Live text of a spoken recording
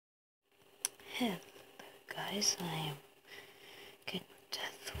Hello guys, I am Good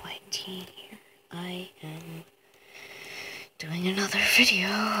Death White Teen here. I am doing another video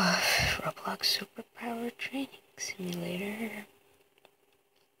of Roblox Superpower Training Simulator.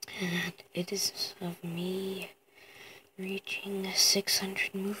 And it is of me reaching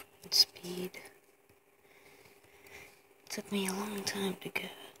 600 movement speed. It took me a long time to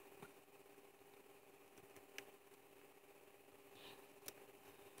get.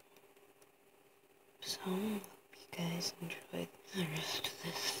 So, hope you guys enjoyed the rest of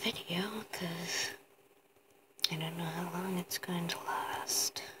this video, because I don't know how long it's going to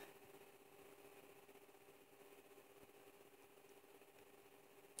last.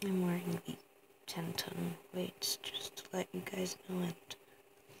 I'm wearing the 10-ton weights just to let you guys know it.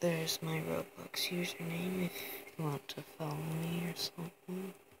 There's my Roblox username if you want to follow me or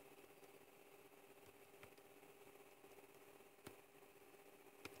something.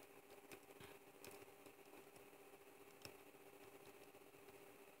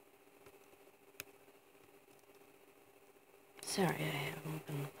 Sorry, I haven't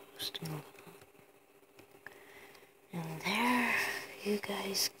been posting a lot. And there you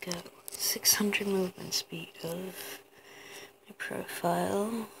guys go. 600 movement speed of my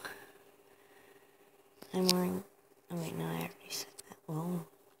profile. I'm wearing... oh wait, no, I already said that. Well,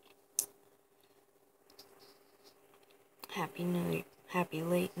 happy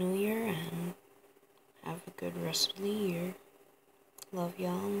late New Year, and have a good rest of the year. Love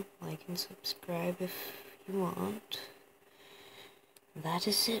y'all. Like and subscribe if you want. That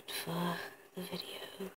is it for the video.